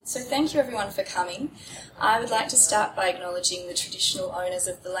So thank you everyone for coming. I would like to start by acknowledging the traditional owners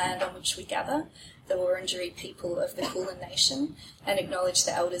of the land on which we gather, the Wurundjeri people of the Kulin Nation, and acknowledge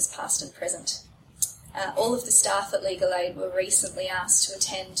the elders past and present. All of the staff at Legal Aid were recently asked to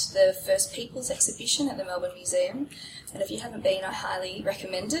attend the First Peoples exhibition at the Melbourne Museum, and if you haven't been, I highly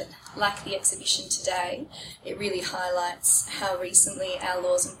recommend it. Like the exhibition today, it really highlights how recently our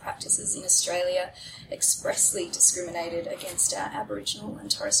laws and practices in Australia expressly discriminated against our Aboriginal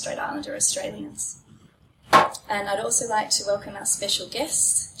and Torres Strait Islander Australians. And I'd also like to welcome our special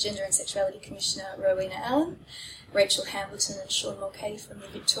guests, Gender and Sexuality Commissioner Rowena Allen, Rachel Hambleton and Sean Mulcahy from the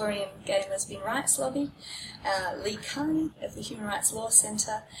Victorian Gay and Lesbian Rights Lobby, Lee Carney of the Human Rights Law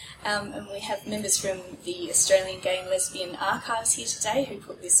Centre, and we have members from the Australian Gay and Lesbian Archives here today who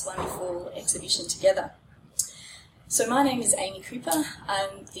put this wonderful exhibition together. So my name is Amy Cooper.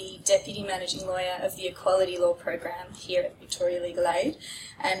 I'm the Deputy Managing Lawyer of the Equality Law Program here at Victoria Legal Aid,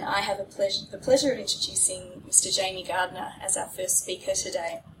 and I have the pleasure of introducing Mr. Jamie Gardner as our first speaker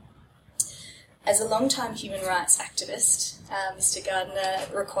today. As a long-time human rights activist, Mr. Gardner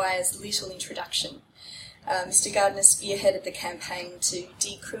requires little introduction. Mr. Gardner spearheaded the campaign to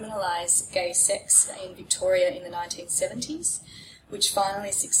decriminalise gay sex in Victoria in the 1970s, which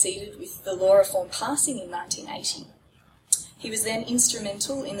finally succeeded with the law reform passing in 1980. He was then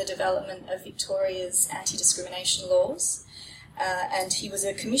instrumental in the development of Victoria's anti-discrimination laws, and he was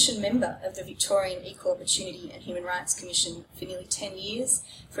a commission member of the Victorian Equal Opportunity and Human Rights Commission for nearly 10 years,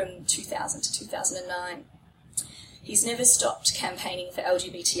 from 2000 to 2009. He's never stopped campaigning for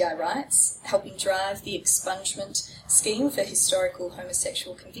LGBTI rights, helping drive the expungement scheme for historical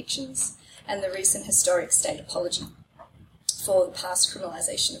homosexual convictions and the recent historic state apology for the past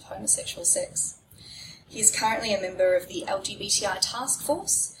criminalisation of homosexual sex. He is currently a member of the LGBTI Task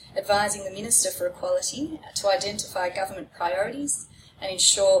Force, advising the Minister for Equality to identify government priorities and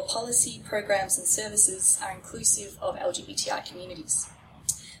ensure policy, programs and services are inclusive of LGBTI communities.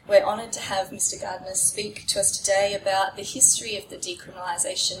 We're honoured to have Mr. Gardner speak to us today about the history of the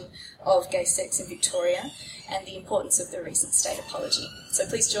decriminalisation of gay sex in Victoria and the importance of the recent state apology. So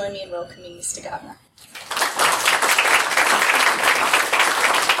please join me in welcoming Mr. Gardner.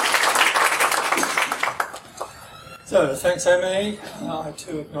 So, thanks Amy. I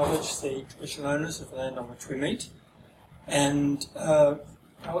too acknowledge the traditional owners of the land on which we meet and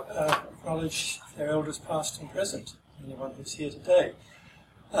acknowledge their elders past and present, anyone who's here today.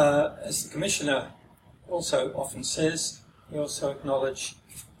 As the Commissioner also often says, we also acknowledge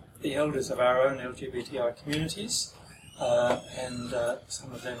the elders of our own LGBTI communities, and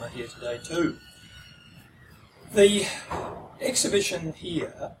some of them are here today too. The exhibition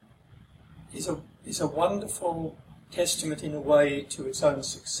here is a wonderful testament in a way to its own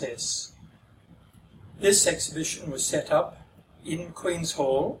success. This exhibition was set up in Queen's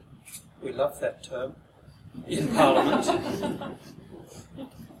Hall, we love that term, in Parliament,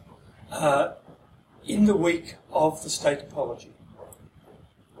 in the week of the state apology.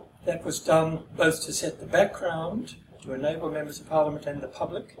 That was done both to set the background, to enable members of Parliament and the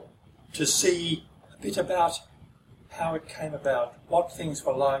public to see a bit about how it came about, what things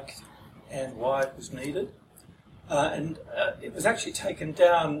were like and why it was needed. And it was actually taken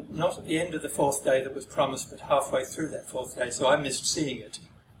down not at the end of the fourth day that was promised, but halfway through that fourth day. So I missed seeing it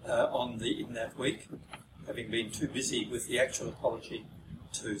in that week, having been too busy with the actual apology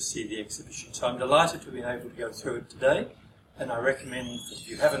to see the exhibition. So I'm delighted to have been able to go through it today, and I recommend that if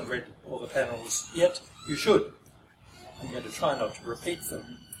you haven't read all the panels yet, you should. I'm going to try not to repeat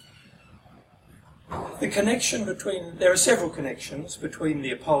them. The connection there are several connections between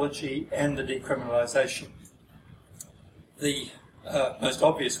the apology and the decriminalisation. The most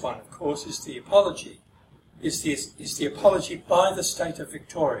obvious one, of course, is the apology. Is the apology by the state of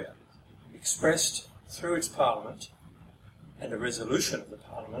Victoria, expressed through its Parliament, and a resolution of the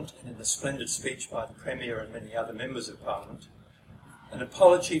Parliament, and in the splendid speech by the Premier and many other members of Parliament, an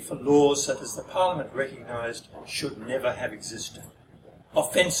apology for laws that, as the Parliament recognised, should never have existed.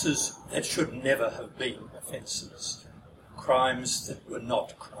 Offences that should never have been offences. Crimes that were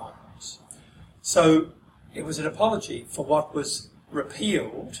not crimes. So it was an apology for what was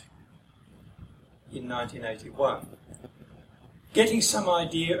repealed in 1981. Getting some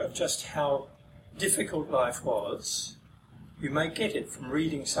idea of just how difficult life was, you may get it from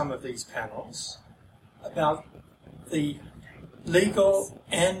reading some of these panels about the legal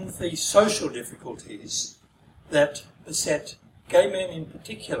and the social difficulties that beset gay men in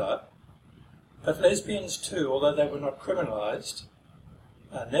particular, but lesbians too, although they were not criminalised,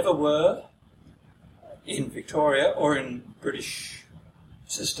 never were in Victoria or in British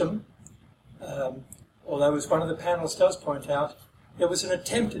system, although as one of the panels does point out, There was an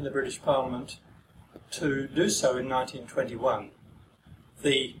attempt in the British Parliament to do so in 1921.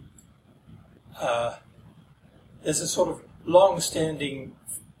 There's a sort of long-standing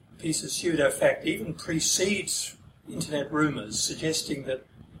piece of pseudo-fact, even precedes internet rumours, suggesting that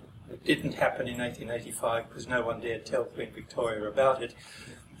it didn't happen in 1885 because no one dared tell Queen Victoria about it,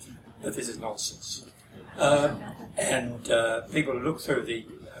 but this is nonsense. And people look through the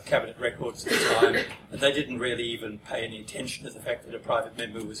cabinet records at the time, and they didn't really even pay any attention to the fact that a private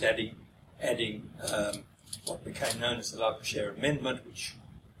member was adding what became known as the Labouchere Amendment, which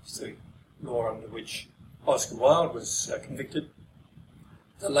is the law under which Oscar Wilde was convicted,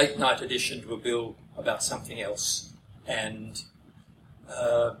 the late night addition to a bill about something else, and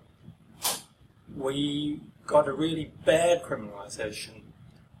we got a really bad criminalisation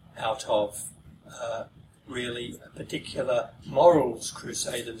out of really a particular morals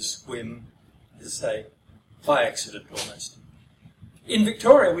crusader's whim, as I say, by accident almost. In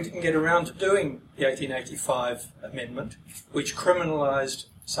Victoria, we didn't get around to doing the 1885 amendment, which criminalised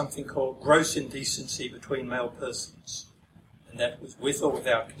something called gross indecency between male persons. And that was with or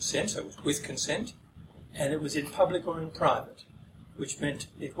without consent, so it was with consent, and it was in public or in private, which meant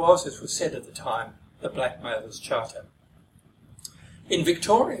it was, as was said at the time, the blackmailer's charter. In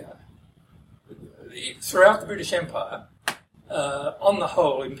Victoria, throughout the British Empire, on the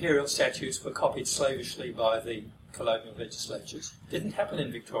whole, imperial statutes were copied slavishly by the colonial legislatures. Didn't happen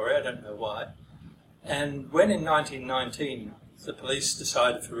in Victoria, I don't know why. And when in 1919 the police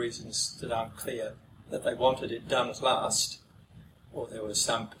decided, for reasons that aren't clear, that they wanted it done at last, or there was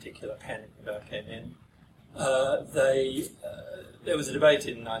some particular panic about gay men, there was a debate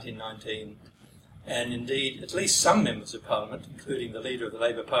in 1919, and indeed at least some members of Parliament, including the leader of the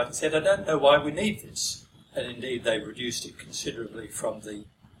Labour Party, said, I don't know why we need this. And indeed they reduced it considerably from the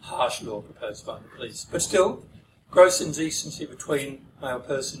harsh law proposed by the police. But still, gross indecency between male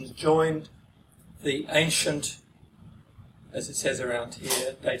persons joined the ancient, as it says around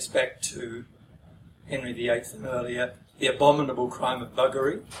here, dates back to Henry VIII and earlier, the abominable crime of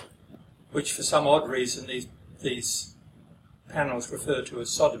buggery, which for some odd reason these panels refer to as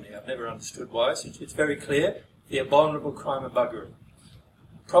sodomy. I've never understood why, since it's very clear, the abominable crime of buggery.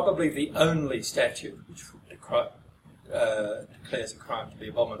 Probably the only statute which declares a crime to be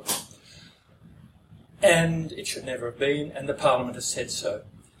abominable. And it should never have been, and the Parliament has said so.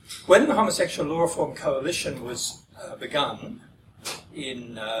 When the Homosexual Law Reform Coalition was begun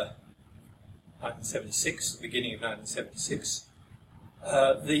in 1976, the beginning of 1976,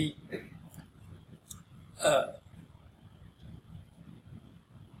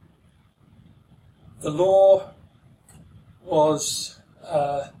 the law was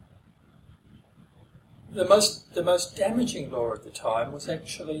the most damaging law at the time was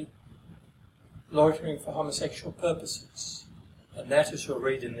actually loitering for homosexual purposes, and that, as you'll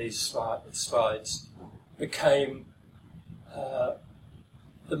read in these slides, became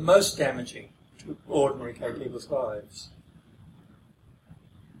the most damaging to ordinary gay people's lives.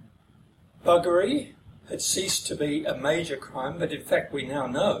 Buggery had ceased to be a major crime, but in fact we now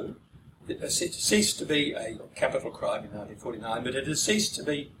know it has ceased to be a capital crime in 1949, but it has ceased to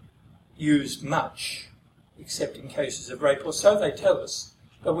be used much, except in cases of rape, or so they tell us.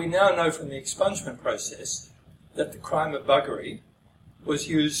 But we now know from the expungement process that the crime of buggery was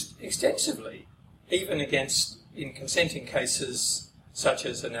used extensively, even in consenting cases such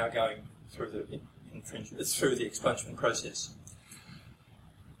as are now going through the expungement process.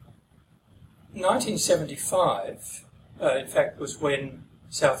 1975, in fact, was when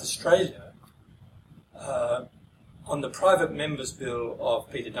South Australia, on the private members' bill of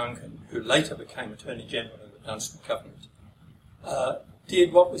Peter Duncan, who later became Attorney General in the Dunstan government,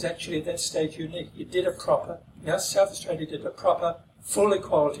 did what was actually at that stage unique. South Australia did a proper, full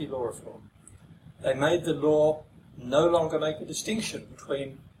equality law reform. They made the law no longer make a distinction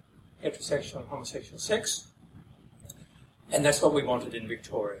between heterosexual and homosexual sex, and that's what we wanted in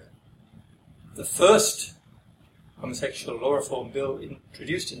Victoria. The first homosexual law reform bill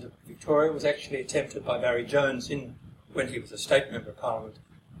introduced into Victoria was actually attempted by Barry Jones when he was a state member of Parliament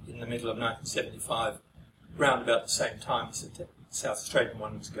in the middle of 1975, round about the same time as the South Australian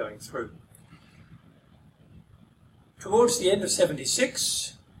one was going through. Towards the end of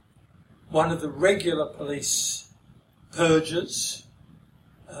 76, one of the regular police purges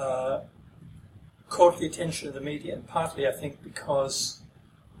caught the attention of the media, partly I think because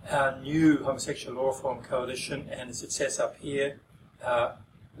our new Homosexual Law Reform Coalition, and as it says up here, our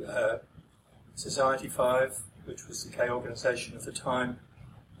Society 5, which was the gay organisation of the time,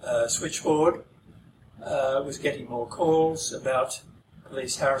 Switchboard, was getting more calls about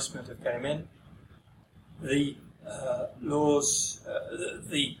police harassment of gay men. The laws,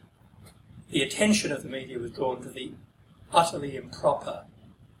 the attention of the media was drawn to the utterly improper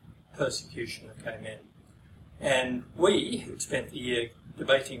persecution that came in. And we, who'd spent the year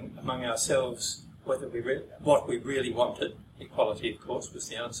debating among ourselves whether what we really wanted, equality, of course, was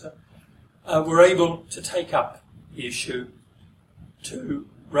the answer, were able to take up the issue, to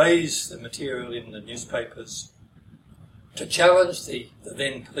raise the material in the newspapers, to challenge the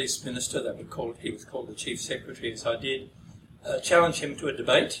then police minister, he was called the chief secretary, as I did, challenge him to a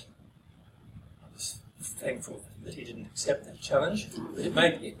debate. I was thankful that he didn't accept that challenge, but it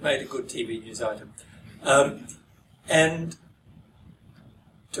made a good TV news item. And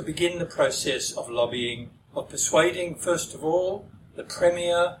to begin the process of lobbying, of persuading, first of all, the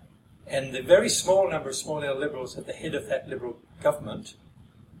Premier and the very small number of small L Liberals at the head of that Liberal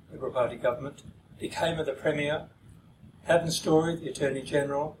Party government, became the Premier, Haddon Storey, the Attorney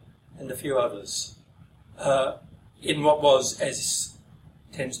General, and a few others, in what was, as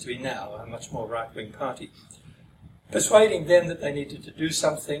tends to be now, a much more right-wing party, persuading them that they needed to do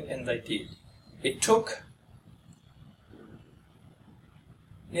something, and they did. It took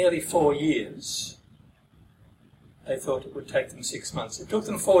nearly 4 years. They thought it would take them 6 months. It took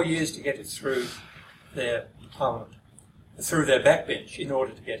them 4 years to get it through their Parliament, through their backbench, in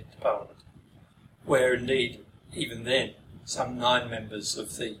order to get it to Parliament, where indeed, even then, some 9 members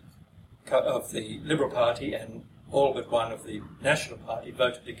of the Liberal Party and all but one of the National Party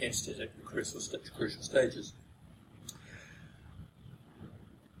voted against it at the crucial stages.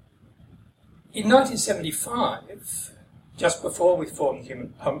 In 1975, just before we formed the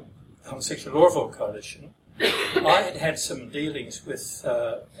Homosexual Law Reform Coalition, I had had some dealings with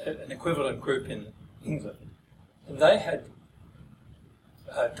an equivalent group in England, and they had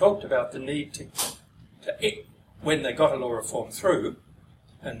talked about the need to, when they got a law reform through,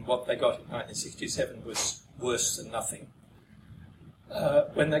 and what they got in 1967 was worse than nothing,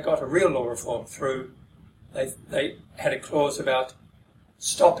 when they got a real law reform through, they had a clause about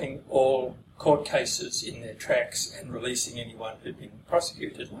stopping all court cases in their tracks and releasing anyone who'd been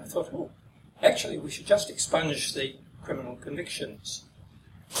prosecuted. And I thought, actually, we should just expunge the criminal convictions.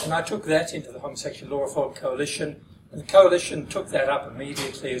 And I took that into the Homosexual Law Reform Coalition, and the Coalition took that up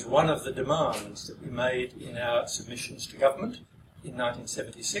immediately as one of the demands that we made in our submissions to government in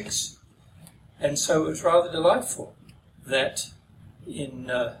 1976. And so it was rather delightful that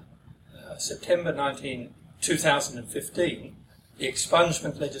in September 2015, the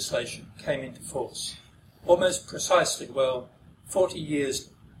expungement legislation came into force. Almost precisely, 40 years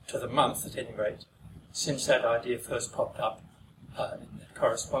to the month, at any rate, since that idea first popped up in that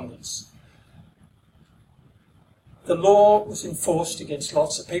correspondence. The law was enforced against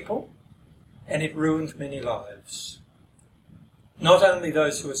lots of people, and it ruined many lives. Not only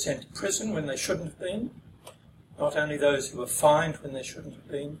those who were sent to prison when they shouldn't have been, not only those who were fined when they shouldn't have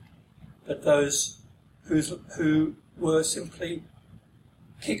been, but those who were simply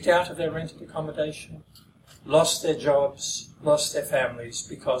kicked out of their rented accommodation, lost their jobs, lost their families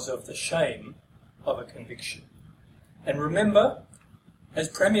because of the shame of a conviction. And remember, as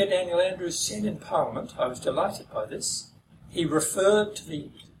Premier Daniel Andrews said in Parliament, I was delighted by this, he referred to the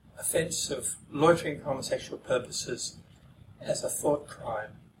offence of loitering for homosexual purposes as a thought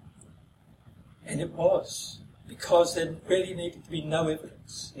crime. And it was, because there really needed to be no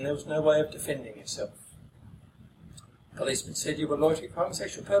evidence, and there was no way of defending yourself. The policeman said you were loitering for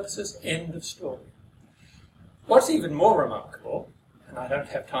homosexual purposes, end of story. What's even more remarkable, and I don't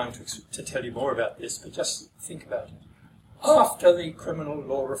have time to tell you more about this, but just think about it. After the criminal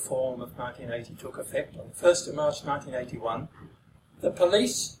law reform of 1980 took effect on the 1st of March 1981, the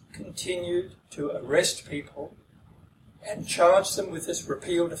police continued to arrest people and charge them with this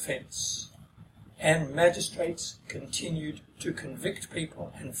repealed offence. And magistrates continued to convict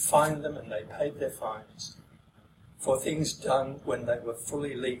people and fine them, and they paid their fines for things done when they were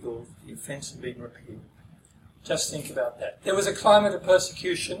fully legal, the offence had been repealed. Just think about that. There was a climate of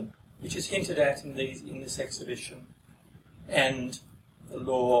persecution, which is hinted at in this exhibition, and the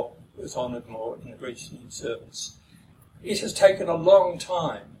law was honoured more in the breach of observance. It has taken a long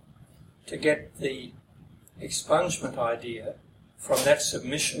time to get the expungement idea from that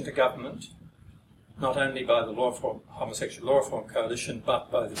submission to government, not only by the Homosexual Law Reform Coalition,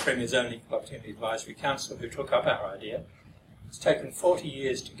 but by the Premier's own Equal Opportunity Advisory Council, who took up our idea. It's taken 40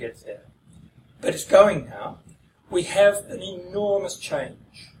 years to get there. But it's going now. We have an enormous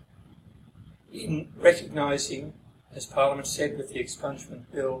change in recognising, as Parliament said with the expungement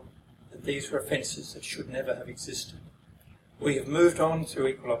bill, that these were offences that should never have existed. We have moved on through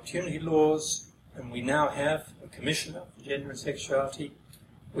equal opportunity laws, and we now have a Commissioner for Gender and Sexuality.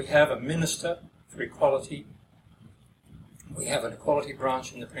 We have a Minister for Equality. We have an equality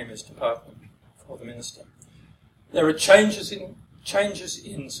branch in the Premier's Department for the Minister. There are changes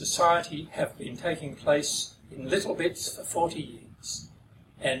in society have been taking place in little bits for 40 years,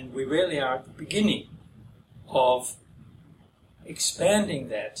 and we really are at the beginning of expanding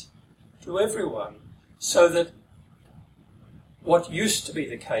that to everyone, so that what used to be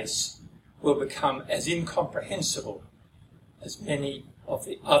the case will become as incomprehensible as many of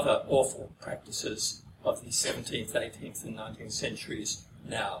the other awful practices of the 17th, 18th and 19th centuries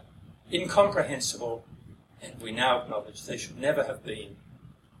now. Incomprehensible, and we now acknowledge they should never have been.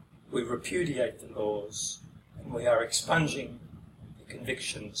 We repudiate the laws, and we are expunging the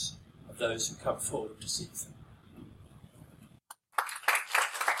convictions of those who come forward to seek them.